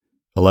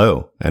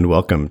Hello, and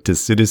welcome to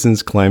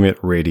Citizens Climate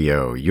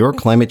Radio, your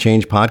climate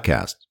change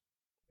podcast.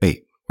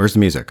 Wait, where's the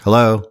music?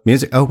 Hello?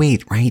 Music? Oh,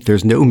 wait, right.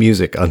 There's no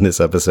music on this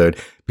episode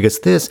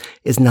because this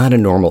is not a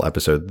normal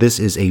episode. This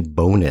is a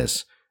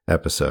bonus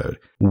episode.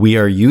 We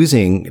are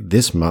using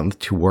this month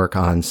to work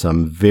on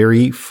some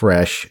very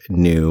fresh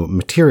new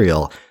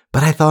material,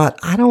 but I thought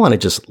I don't want to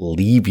just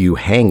leave you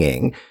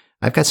hanging.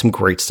 I've got some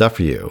great stuff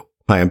for you.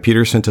 Hi, I'm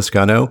Peter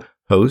Santoscano,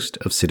 host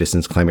of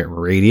Citizens Climate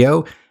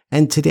Radio.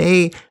 And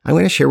today, I'm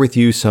going to share with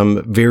you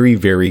some very,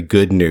 very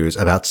good news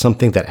about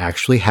something that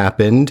actually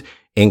happened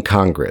in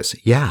Congress.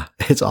 Yeah,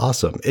 it's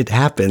awesome. It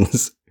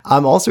happens.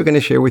 I'm also going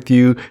to share with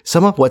you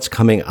some of what's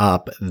coming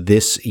up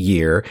this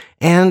year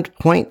and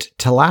point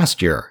to last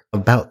year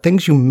about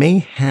things you may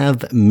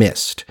have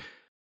missed.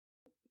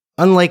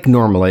 Unlike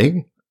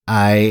normally,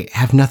 I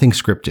have nothing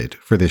scripted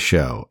for this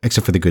show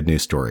except for the good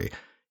news story.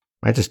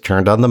 I just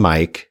turned on the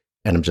mic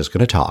and I'm just going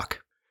to talk.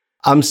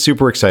 I'm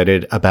super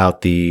excited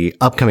about the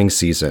upcoming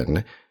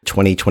season,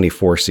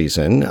 2024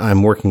 season.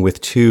 I'm working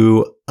with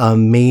two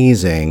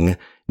amazing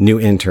new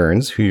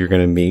interns who you're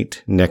going to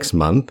meet next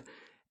month.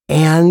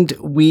 And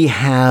we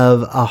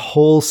have a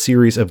whole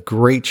series of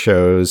great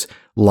shows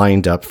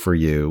lined up for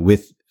you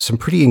with some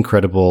pretty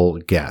incredible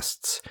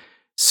guests.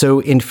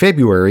 So in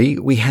February,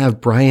 we have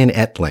Brian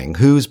Ettling,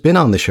 who's been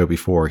on the show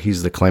before.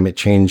 He's the climate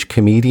change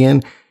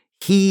comedian.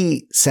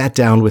 He sat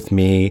down with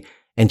me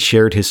and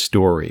shared his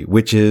story,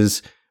 which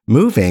is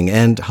moving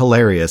and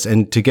hilarious.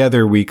 And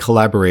together we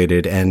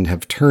collaborated and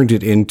have turned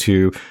it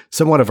into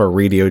somewhat of a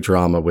radio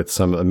drama with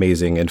some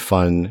amazing and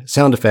fun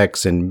sound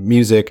effects and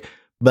music.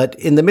 But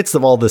in the midst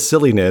of all the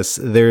silliness,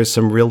 there's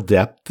some real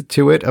depth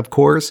to it, of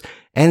course,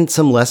 and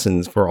some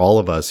lessons for all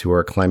of us who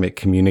are climate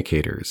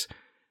communicators.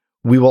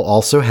 We will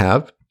also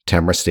have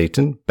Tamara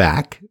Staten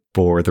back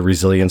for the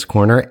Resilience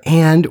Corner,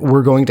 and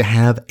we're going to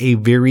have a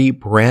very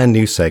brand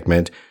new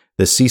segment,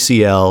 the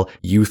CCL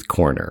Youth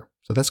Corner.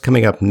 So that's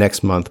coming up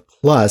next month.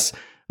 Plus,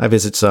 I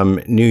visit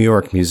some New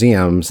York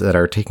museums that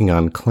are taking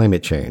on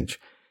climate change.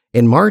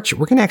 In March,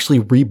 we're going to actually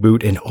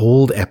reboot an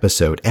old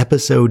episode,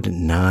 episode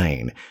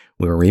 9.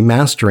 We're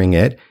remastering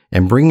it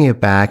and bringing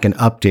it back and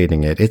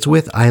updating it. It's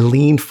with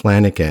Eileen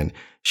Flanagan.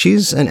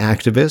 She's an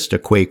activist, a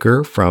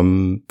Quaker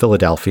from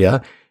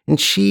Philadelphia, and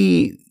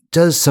she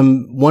does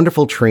some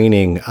wonderful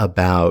training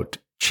about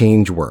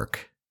change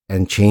work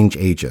and change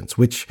agents,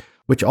 which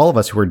all of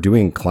us who are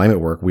doing climate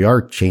work, we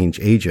are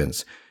change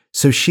agents.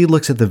 So she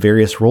looks at the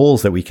various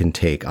roles that we can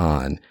take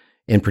on,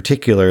 in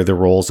particular, the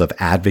roles of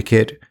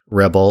advocate,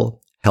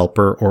 rebel,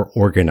 helper, or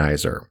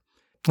organizer.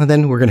 And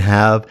then we're going to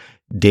have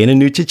Dana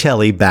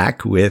Nuccicelli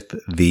back with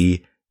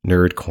the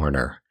Nerd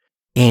Corner.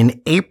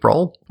 In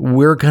April,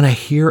 we're going to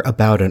hear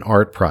about an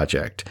art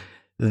project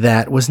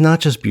that was not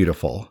just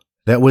beautiful,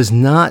 that was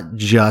not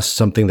just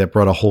something that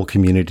brought a whole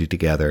community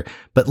together,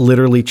 but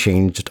literally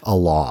changed a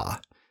law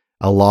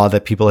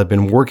that people had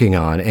been working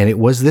on. And it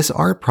was this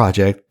art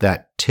project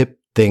that tipped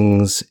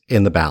things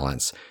in the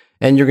balance.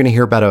 And you're going to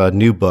hear about a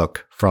new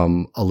book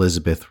from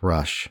Elizabeth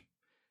Rush.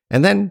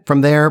 And then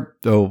from there,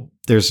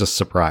 there's just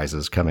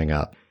surprises coming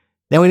up.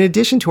 Now, in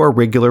addition to our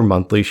regular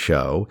monthly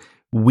show,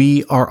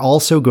 we are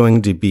also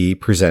going to be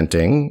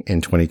presenting in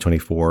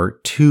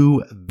 2024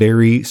 two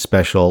very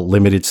special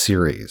limited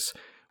series.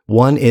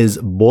 One is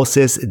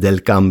Voces del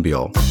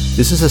Cambio.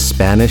 This is a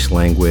Spanish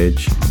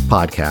language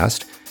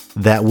podcast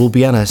that will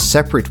be on a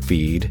separate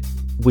feed,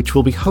 which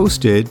will be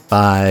hosted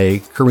by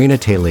Karina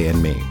Taylor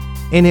and me.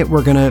 In it,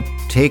 we're going to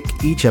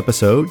take each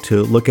episode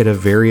to look at a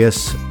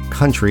various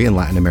country in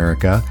Latin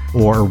America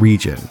or a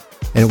region,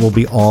 and it will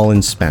be all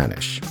in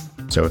Spanish.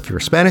 So if you're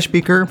a Spanish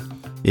speaker,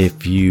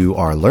 if you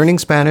are learning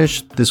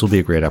Spanish, this will be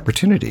a great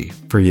opportunity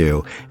for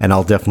you, and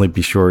I'll definitely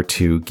be sure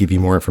to give you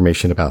more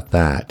information about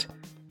that.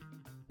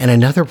 And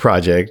another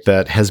project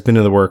that has been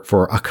in the work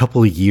for a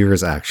couple of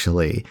years,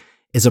 actually,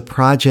 is a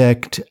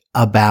project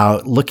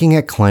about looking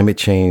at climate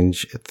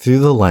change through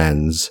the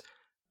lens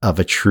of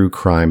a true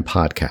crime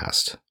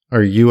podcast.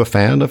 Are you a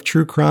fan of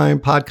true crime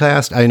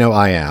podcast? I know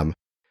I am.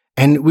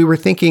 And we were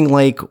thinking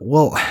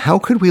well, how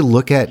could we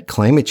look at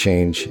climate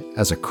change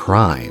as a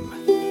crime?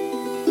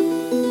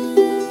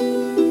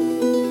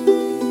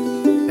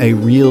 A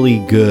really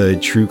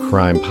good true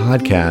crime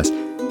podcast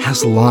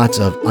has lots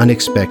of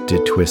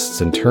unexpected twists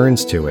and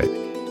turns to it.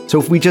 So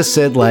if we just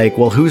said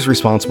well, who's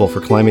responsible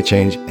for climate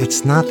change?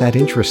 It's not that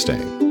interesting.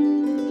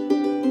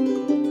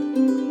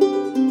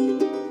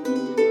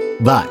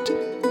 But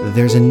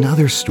there's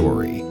another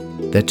story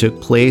that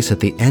took place at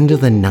the end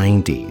of the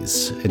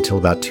 90s until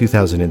about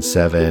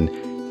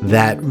 2007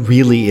 that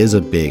really is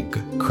a big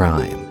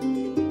crime.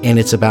 And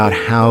it's about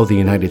how the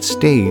United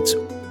States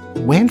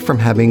went from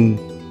having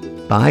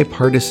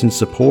bipartisan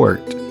support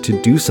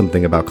to do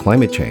something about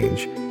climate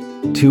change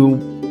to,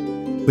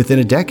 within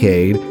a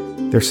decade,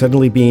 there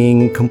suddenly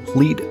being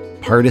complete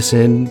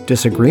partisan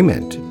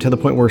disagreement to the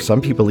point where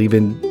some people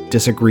even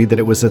disagreed that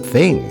it was a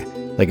thing,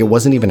 it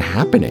wasn't even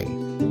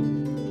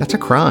happening. That's a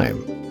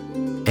crime.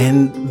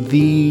 And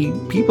the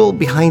people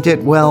behind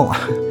it, well,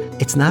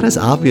 it's not as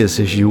obvious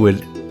as you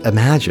would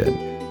imagine.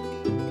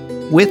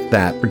 with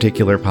that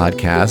particular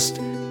podcast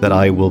that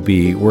I will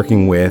be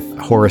working with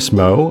Horace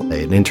Moe,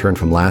 an intern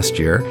from last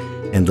year,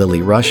 and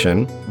Lily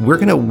Russian, we're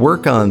going to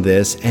work on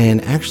this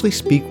and actually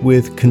speak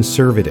with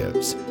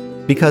conservatives,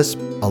 because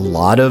a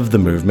lot of the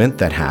movement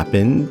that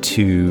happened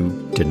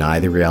to deny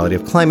the reality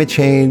of climate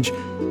change,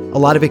 a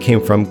lot of it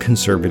came from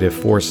conservative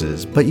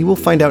forces, but you will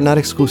find out not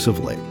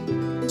exclusively.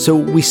 So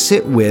we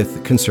sit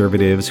with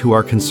conservatives who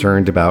are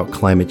concerned about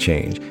climate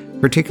change,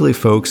 particularly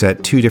folks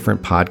at two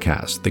different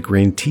podcasts, the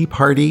Green Tea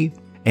Party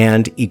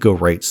and Eco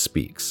Rights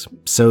Speaks.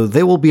 So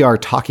they will be our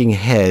talking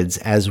heads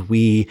as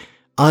we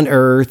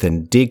unearth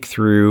and dig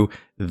through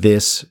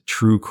this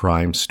true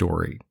crime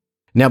story.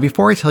 Now,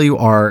 before I tell you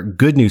our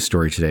good news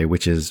story today,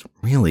 which is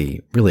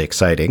really, really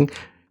exciting,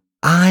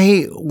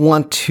 I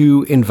want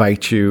to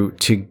invite you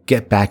to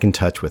get back in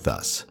touch with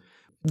us.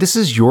 This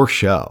is your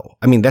show.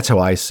 I mean, that's how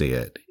I see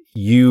it.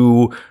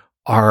 You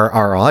are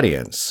our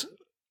audience.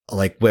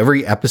 Like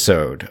every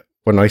episode,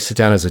 when I sit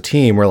down as a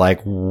team, we're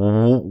like,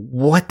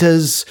 what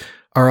does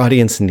our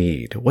audience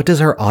need? What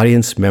does our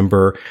audience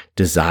member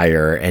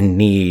desire and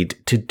need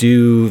to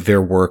do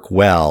their work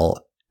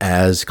well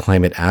as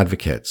climate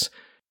advocates?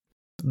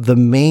 The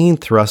main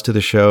thrust of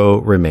the show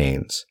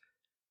remains.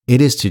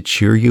 It is to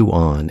cheer you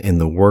on in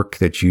the work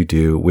that you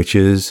do, which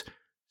is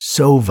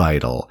so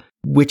vital,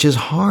 which is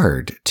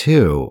hard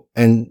too.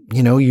 And,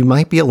 you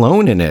might be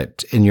alone in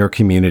it in your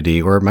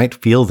community, or it might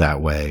feel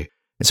that way.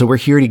 And so we're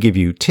here to give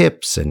you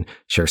tips and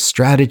share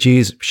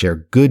strategies,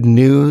 share good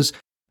news,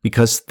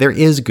 because there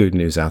is good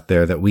news out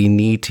there that we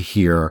need to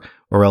hear,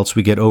 or else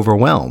we get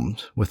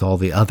overwhelmed with all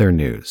the other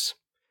news.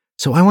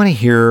 So I want to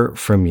hear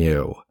from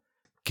you.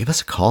 Give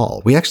us a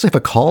call. We actually have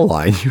a call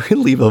line. You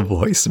can leave a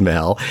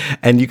voicemail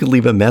and you can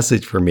leave a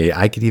message for me.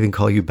 I could even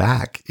call you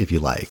back if you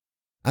like.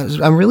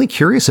 I'm really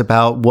curious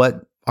about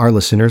what our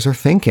listeners are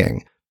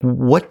thinking.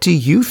 What do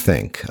you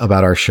think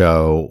about our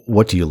show?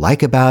 What do you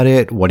like about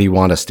it? What do you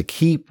want us to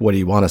keep? What do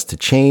you want us to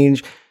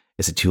change?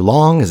 Is it too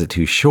long? Is it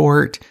too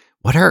short?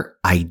 What are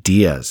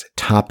ideas,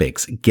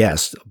 topics,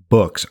 guests,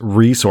 books,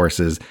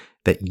 resources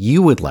that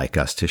you would like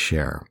us to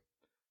share?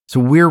 So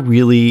we're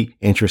really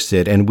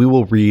interested, and we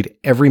will read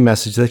every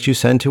message that you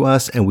send to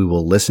us, and we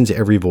will listen to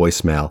every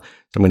voicemail. So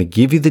I'm going to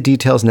give you the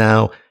details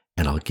now,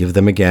 and I'll give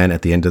them again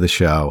at the end of the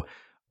show.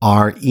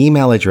 Our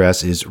email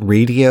address is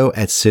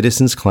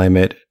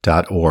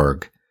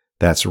radio@citizensclimate.org.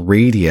 That's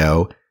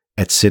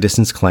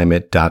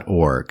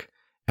radio@citizensclimate.org.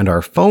 And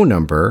our phone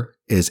number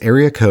is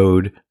area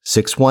code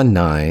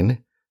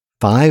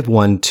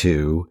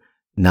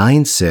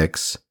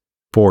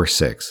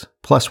 619-512-9646,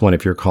 +1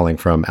 if you're calling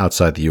from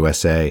outside the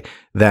USA.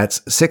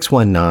 That's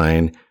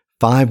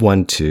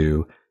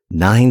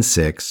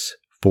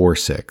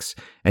 619-512-9646.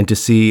 And to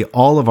see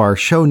all of our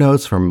show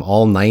notes from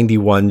all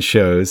 91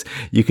 shows,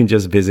 you can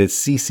just visit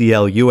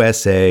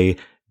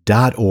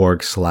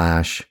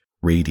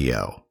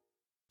cclusa.org/radio.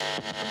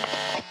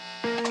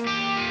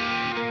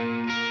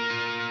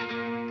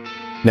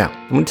 Now,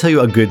 I'm going to tell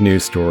you a good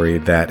news story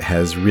that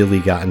has really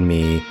gotten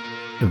me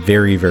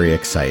very, very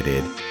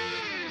excited.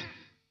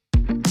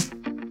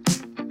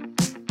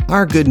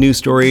 Our good news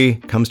story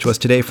comes to us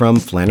today from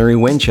Flannery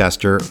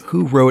Winchester,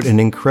 who wrote an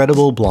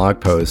incredible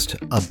blog post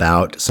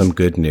about some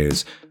good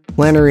news.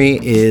 Flannery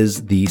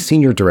is the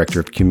Senior Director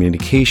of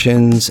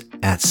Communications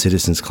at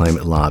Citizens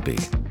Climate Lobby.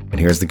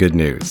 And here's the good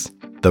news.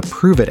 The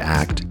Prove It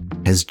Act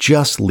has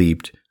just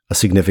leaped a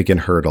significant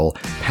hurdle,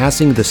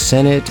 passing the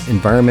Senate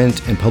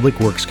Environment and Public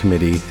Works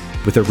Committee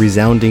with a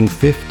resounding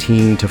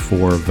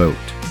 15-4 vote.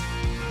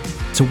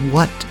 So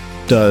what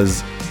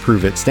does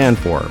Prove It stand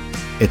for?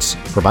 It's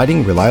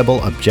providing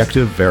reliable,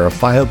 objective,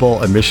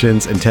 verifiable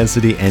emissions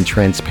intensity and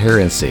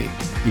transparency.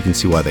 You can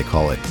see why they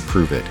call it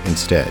Prove It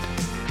instead.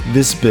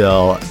 This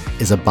bill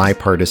is a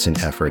bipartisan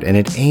effort, and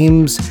it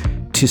aims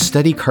to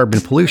study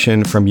carbon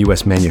pollution from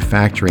U.S.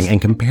 manufacturing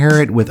and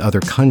compare it with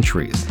other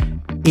countries.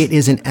 It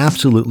is an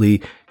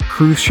absolutely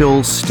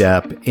crucial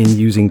step in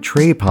using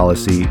trade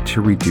policy to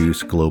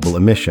reduce global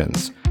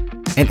emissions.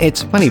 And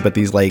it's funny, but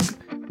these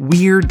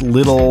weird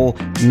little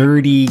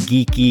nerdy,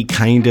 geeky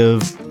kind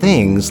of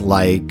things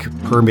like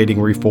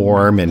permitting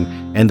reform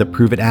and the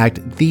Prove It Act,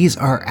 these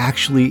are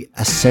actually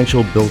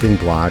essential building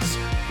blocks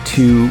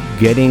to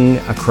getting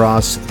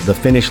across the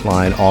finish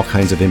line all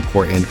kinds of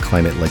important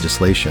climate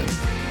legislation.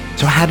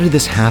 So how did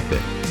this happen?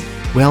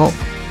 Well,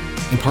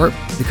 in part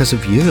because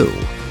of you.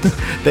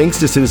 Thanks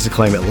to Citizens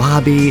Climate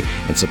Lobby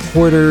and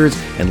supporters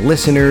and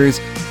listeners,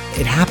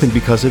 it happened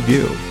because of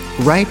you.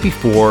 Right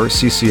before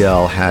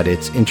CCL had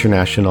its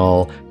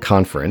international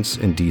conference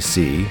in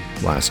D.C.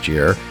 last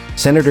year,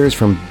 senators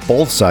from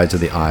both sides of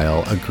the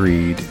aisle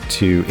agreed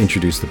to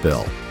introduce the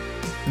bill.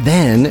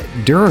 Then,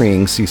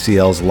 during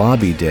CCL's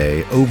lobby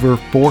day, over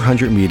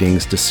 400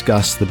 meetings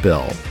discussed the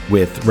bill,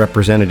 with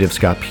Representative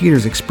Scott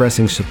Peters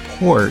expressing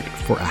support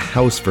for a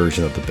House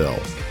version of the bill.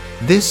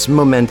 This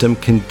momentum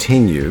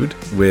continued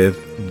with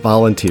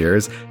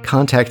volunteers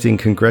contacting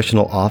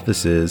congressional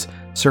offices,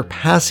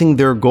 surpassing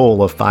their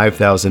goal of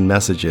 5,000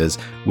 messages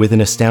with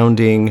an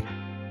astounding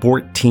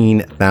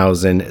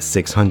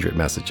 14,600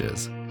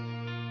 messages.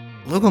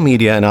 Local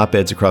media and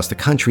op-eds across the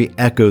country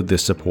echoed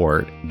this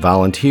support.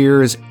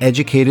 Volunteers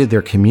educated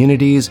their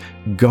communities,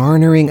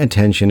 garnering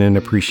attention and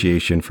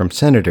appreciation from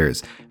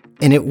senators.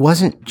 And it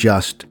wasn't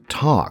just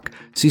talk.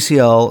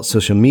 CCL,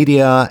 social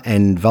media,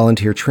 and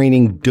volunteer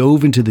training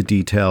dove into the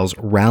details,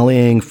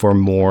 rallying for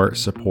more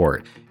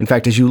support. In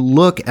fact, as you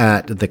look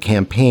at the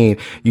campaign,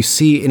 you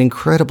see an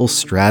incredible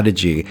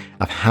strategy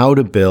of how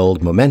to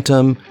build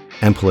momentum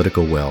and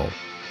political will.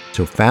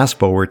 So fast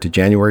forward to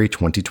January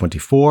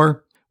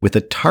 2024. With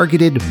a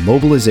targeted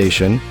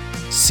mobilization,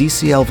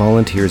 CCL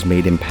volunteers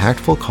made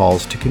impactful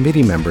calls to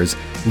committee members,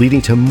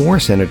 leading to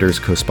more senators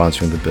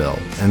co-sponsoring the bill.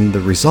 And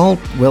the result,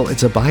 well,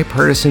 it's a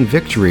bipartisan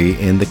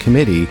victory in the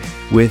committee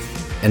with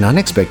an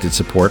unexpected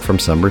support from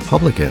some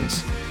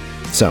Republicans.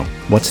 So,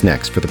 what's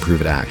next for the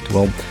Prove It Act?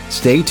 Well,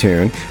 stay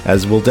tuned,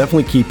 as we'll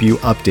definitely keep you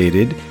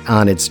updated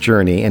on its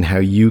journey and how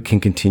you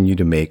can continue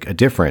to make a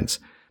difference.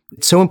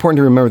 It's so important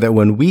to remember that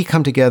when we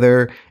come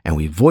together and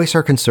we voice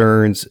our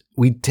concerns,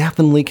 we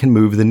definitely can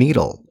move the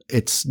needle.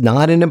 It's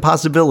not an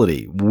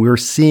impossibility. We're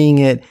seeing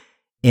it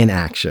in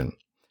action.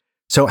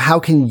 So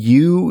how can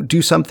you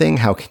do something?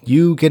 How can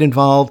you get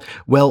involved?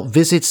 Well,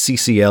 visit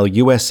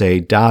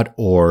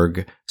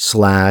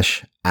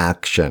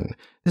cclusa.org/action.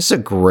 This is a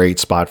great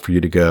spot for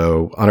you to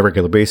go on a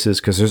regular basis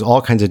because there's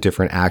all kinds of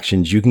different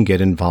actions you can get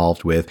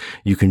involved with.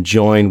 You can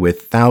join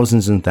with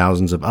thousands and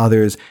thousands of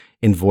others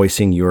in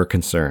voicing your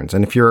concerns.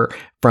 And if you're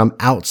from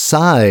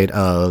outside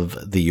of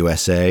the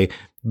USA,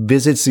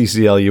 visit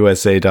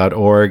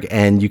cclusa.org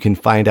and you can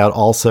find out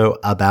also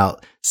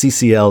about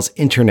CCL's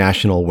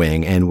international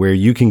wing and where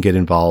you can get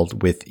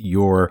involved with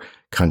your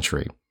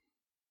country.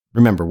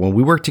 Remember, when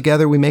we work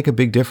together, we make a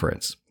big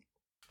difference.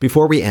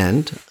 Before we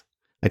end,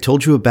 I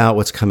told you about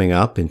what's coming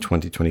up in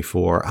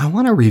 2024. I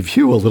want to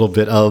review a little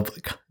bit of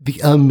the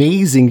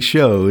amazing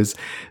shows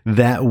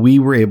that we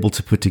were able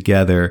to put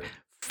together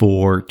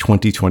for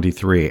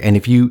 2023. And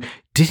if you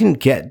didn't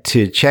get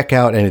to check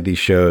out any of these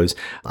shows,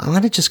 I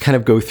want to just kind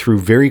of go through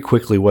very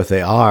quickly what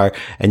they are.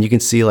 And you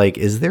can see, like,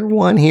 is there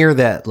one here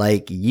that,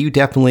 like, you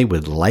definitely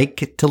would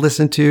like to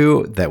listen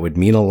to that would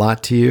mean a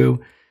lot to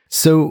you?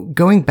 So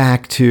going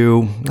back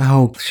to,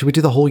 should we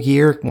do the whole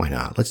year? Why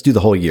not? Let's do the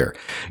whole year.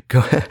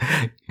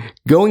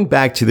 Going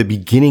back to the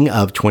beginning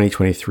of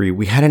 2023,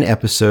 we had an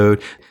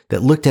episode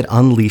that looked at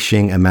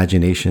unleashing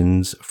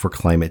imaginations for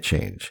climate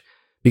change.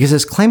 Because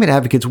as climate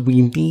advocates,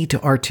 we need to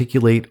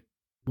articulate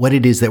what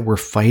it is that we're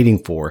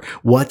fighting for,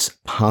 what's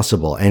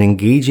possible, and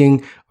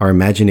engaging our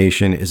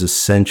imagination is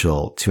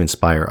essential to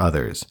inspire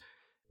others.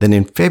 Then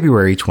in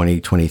February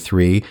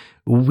 2023,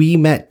 we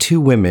met two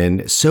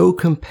women so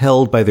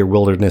compelled by their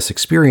wilderness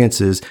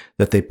experiences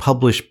that they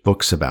published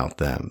books about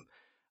them.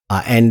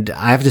 And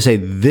I have to say,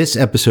 this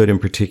episode in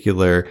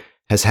particular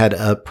has had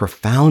a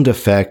profound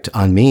effect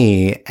on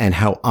me and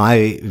how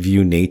I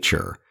view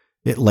nature.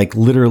 It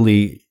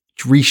literally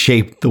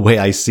reshaped the way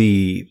I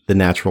see the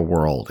natural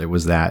world. It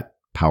was that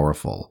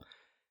powerful.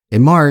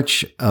 In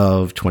March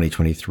of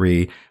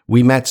 2023,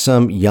 we met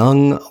some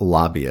young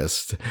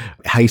lobbyists,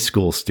 high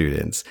school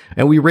students,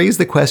 and we raised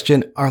the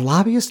question, are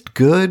lobbyists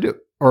good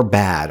or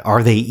bad?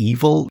 Are they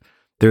evil?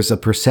 There's a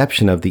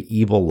perception of the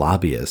evil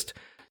lobbyist.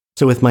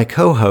 So with my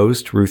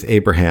co-host, Ruth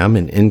Abraham,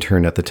 an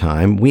intern at the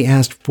time, we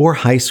asked 4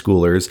 high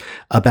schoolers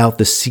about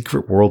the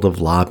secret world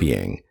of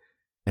lobbying.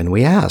 And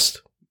we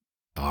asked,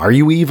 are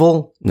you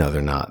evil? No,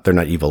 they're not. They're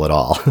not evil at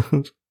all.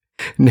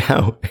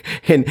 Now,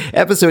 in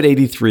episode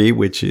 83,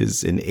 which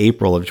is in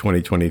April of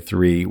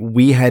 2023,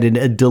 we had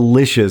a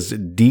delicious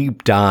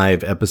deep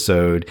dive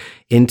episode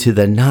into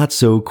the not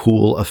so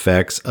cool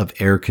effects of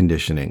air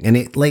conditioning. And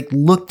it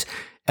looked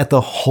at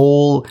the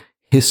whole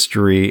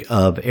history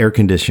of air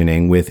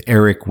conditioning with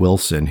Eric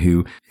Wilson,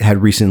 who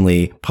had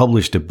recently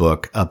published a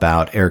book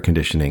about air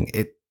conditioning.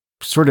 It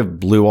sort of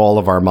blew all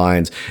of our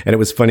minds. And it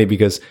was funny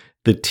because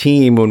the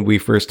team, when we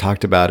first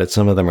talked about it,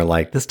 some of them are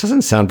like, this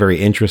doesn't sound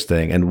very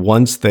interesting. And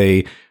once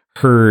they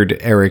heard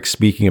Eric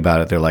speaking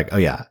about it, they're like, oh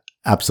yeah,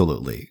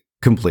 absolutely,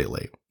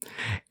 completely.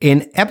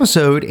 In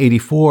episode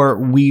 84,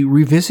 we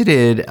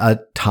revisited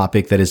a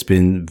topic that has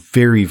been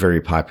very,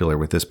 very popular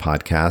with this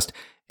podcast.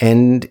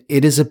 And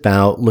it is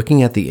about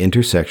looking at the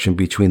intersection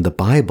between the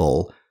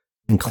Bible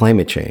and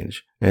climate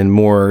change. And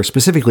more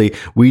specifically,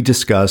 we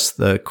discuss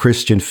the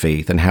Christian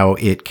faith and how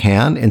it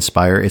can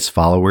inspire its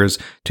followers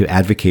to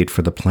advocate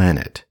for the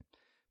planet.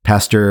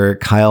 Pastor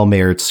Kyle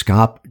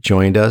Maynard-Scott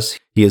joined us.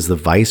 He is the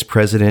Vice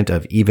President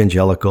of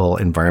Evangelical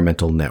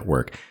Environmental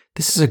Network.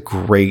 This is a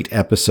great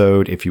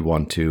episode if you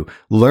want to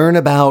learn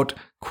about,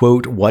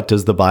 quote, what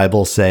does the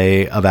Bible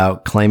say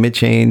about climate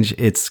change?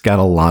 It's got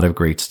a lot of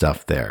great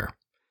stuff there.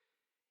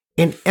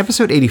 In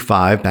episode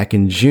 85, back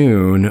in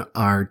June,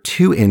 our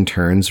 2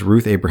 interns,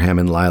 Ruth Abraham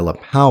and Lila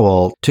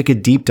Powell, took a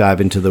deep dive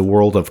into the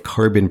world of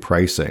carbon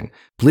pricing.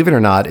 Believe it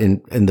or not,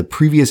 in the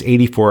previous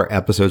 84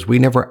 episodes, we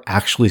never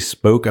actually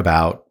spoke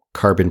about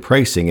carbon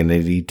pricing in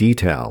any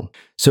detail.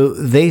 So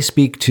they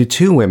speak to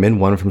 2 women,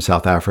 one from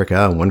South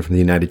Africa and one from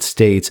the United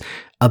States,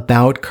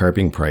 about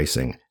carbon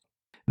pricing.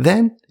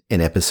 Then,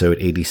 in episode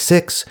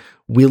 86,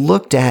 we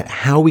looked at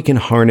how we can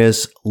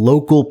harness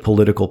local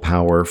political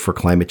power for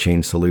climate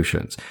change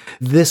solutions.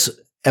 This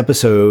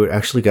episode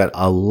actually got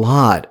a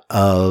lot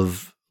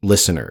of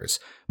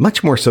listeners,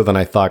 much more so than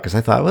I thought, because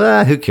I thought,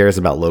 well, who cares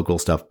about local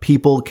stuff?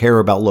 People care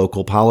about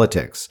local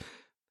politics.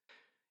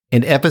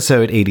 In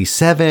episode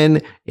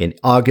 87, in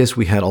August,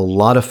 we had a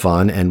lot of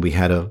fun, and we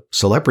had a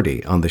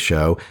celebrity on the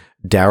show,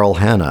 Daryl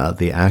Hannah,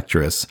 the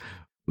actress.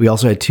 We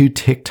also had 2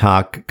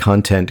 TikTok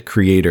content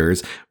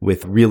creators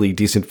with really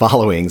decent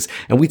followings,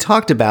 and we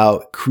talked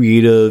about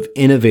creative,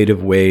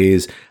 innovative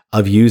ways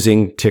of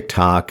using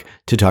TikTok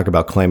to talk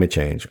about climate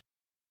change.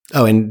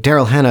 Oh, and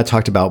Daryl Hannah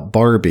talked about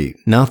Barbie,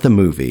 not the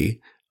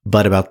movie,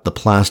 but about the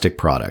plastic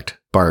product,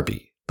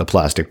 Barbie, the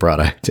plastic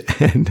product.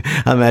 And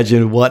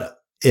imagine what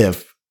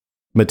if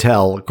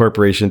Mattel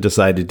Corporation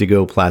decided to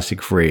go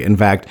plastic free. In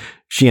fact,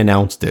 she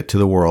announced it to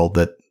the world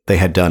that they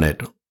had done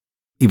it,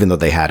 even though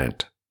they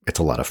hadn't. It's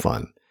a lot of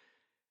fun.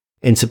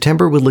 In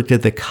September, we looked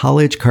at the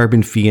college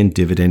carbon fee and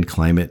dividend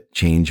climate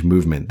change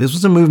movement. This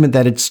was a movement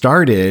that had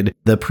started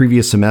the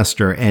previous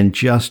semester and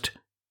just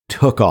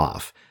took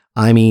off.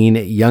 I mean,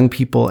 young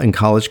people in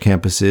college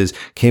campuses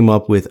came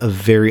up with a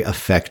very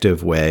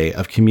effective way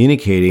of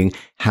communicating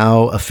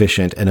how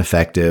efficient and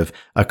effective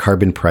a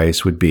carbon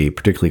price would be,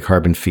 particularly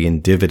carbon fee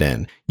and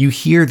dividend. You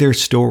hear their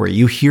story.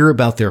 You hear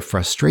about their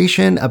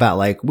frustration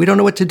about we don't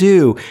know what to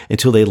do,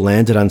 until they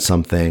landed on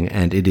something,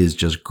 and it is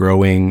just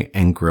growing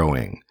and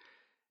growing.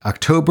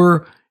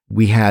 October,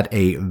 we had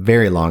a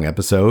very long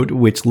episode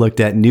which looked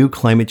at new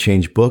climate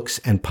change books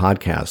and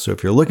podcasts. So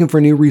if you're looking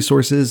for new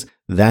resources,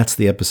 that's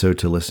the episode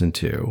to listen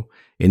to.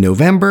 In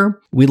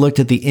November, we looked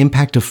at the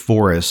impact of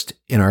forest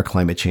in our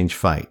climate change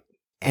fight.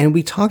 And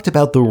we talked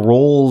about the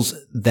roles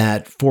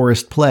that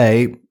forests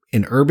play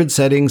in urban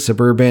settings,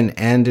 suburban,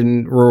 and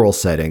in rural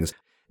settings.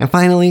 And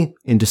finally,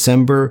 in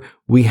December,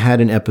 we had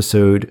an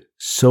episode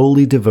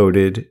solely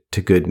devoted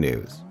to good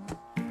news.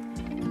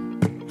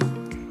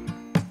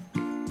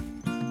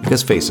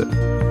 Because face it,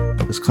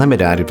 as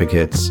climate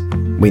advocates,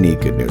 we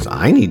need good news.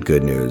 I need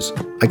good news.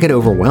 I get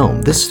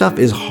overwhelmed. This stuff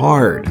is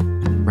hard,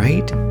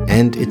 right?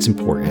 And it's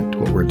important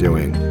what we're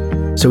doing.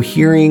 So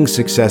hearing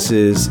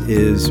successes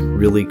is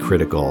really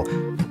critical.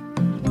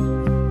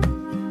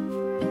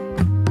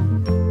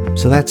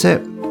 So that's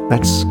it.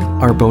 That's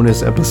our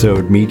bonus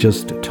episode, me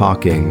just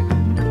talking.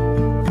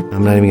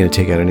 I'm not even going to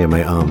take out any of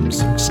my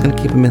ums. I'm just going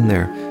to keep them in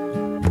there.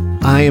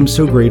 I am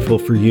so grateful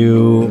for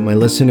you, my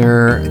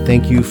listener.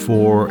 Thank you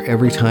for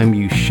every time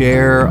you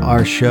share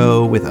our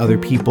show with other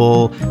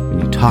people,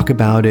 when you talk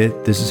about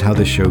it. This is how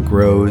the show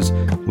grows.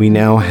 We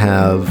now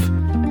have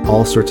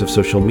all sorts of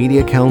social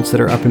media accounts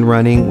that are up and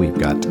running. We've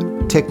got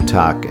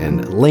TikTok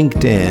and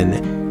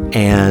LinkedIn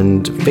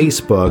and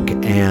Facebook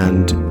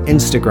and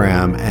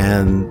Instagram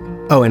and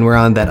we're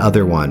on that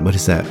other one. What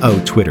is that?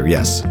 Oh, Twitter,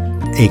 yes.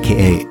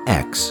 AKA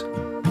X.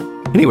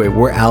 Anyway,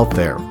 we're out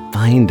there.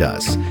 Find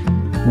us.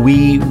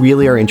 We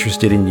really are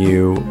interested in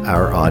you,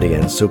 our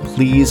audience, so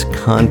please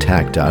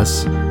contact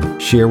us.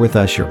 Share with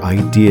us your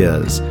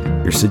ideas,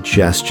 your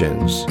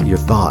suggestions, your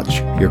thoughts,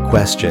 your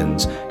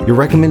questions, your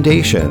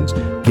recommendations.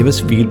 Give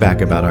us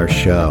feedback about our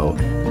show.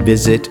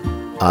 Visit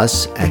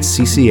us at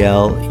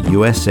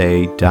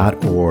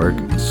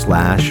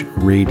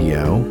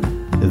cclusa.org/radio.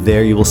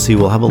 There you will see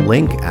we'll have a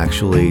link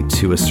actually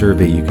to a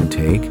survey you can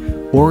take,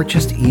 or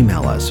just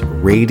email us,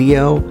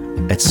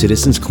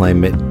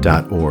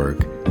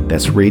 radio@citizensclimate.org.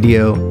 That's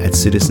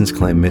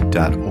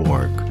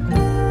radio@citizensclimate.org.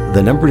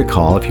 The number to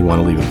call if you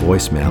want to leave a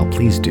voicemail,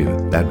 please do.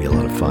 That'd be a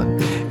lot of fun,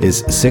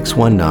 is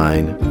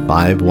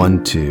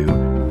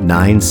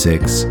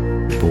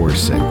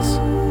 619-512-9646.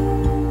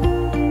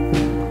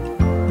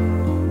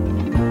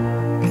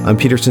 I'm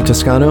Peterson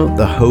Toscano,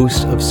 the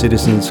host of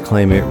Citizens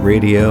Climate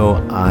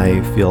Radio.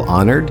 I feel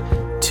honored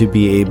to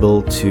be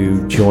able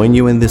to join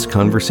you in this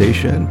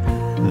conversation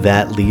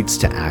that leads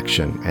to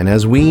action. And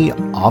as we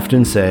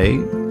often say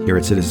here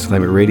at Citizens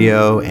Climate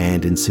Radio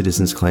and in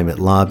Citizens Climate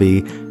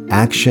Lobby,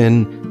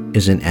 action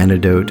is an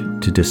antidote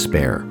to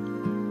despair.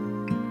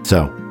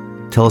 So,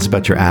 tell us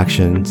about your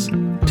actions.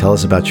 Tell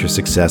us about your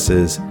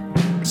successes.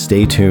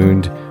 Stay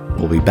tuned.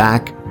 We'll be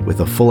back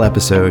with a full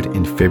episode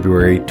in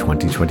February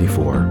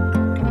 2024.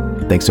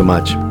 Thanks so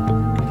much.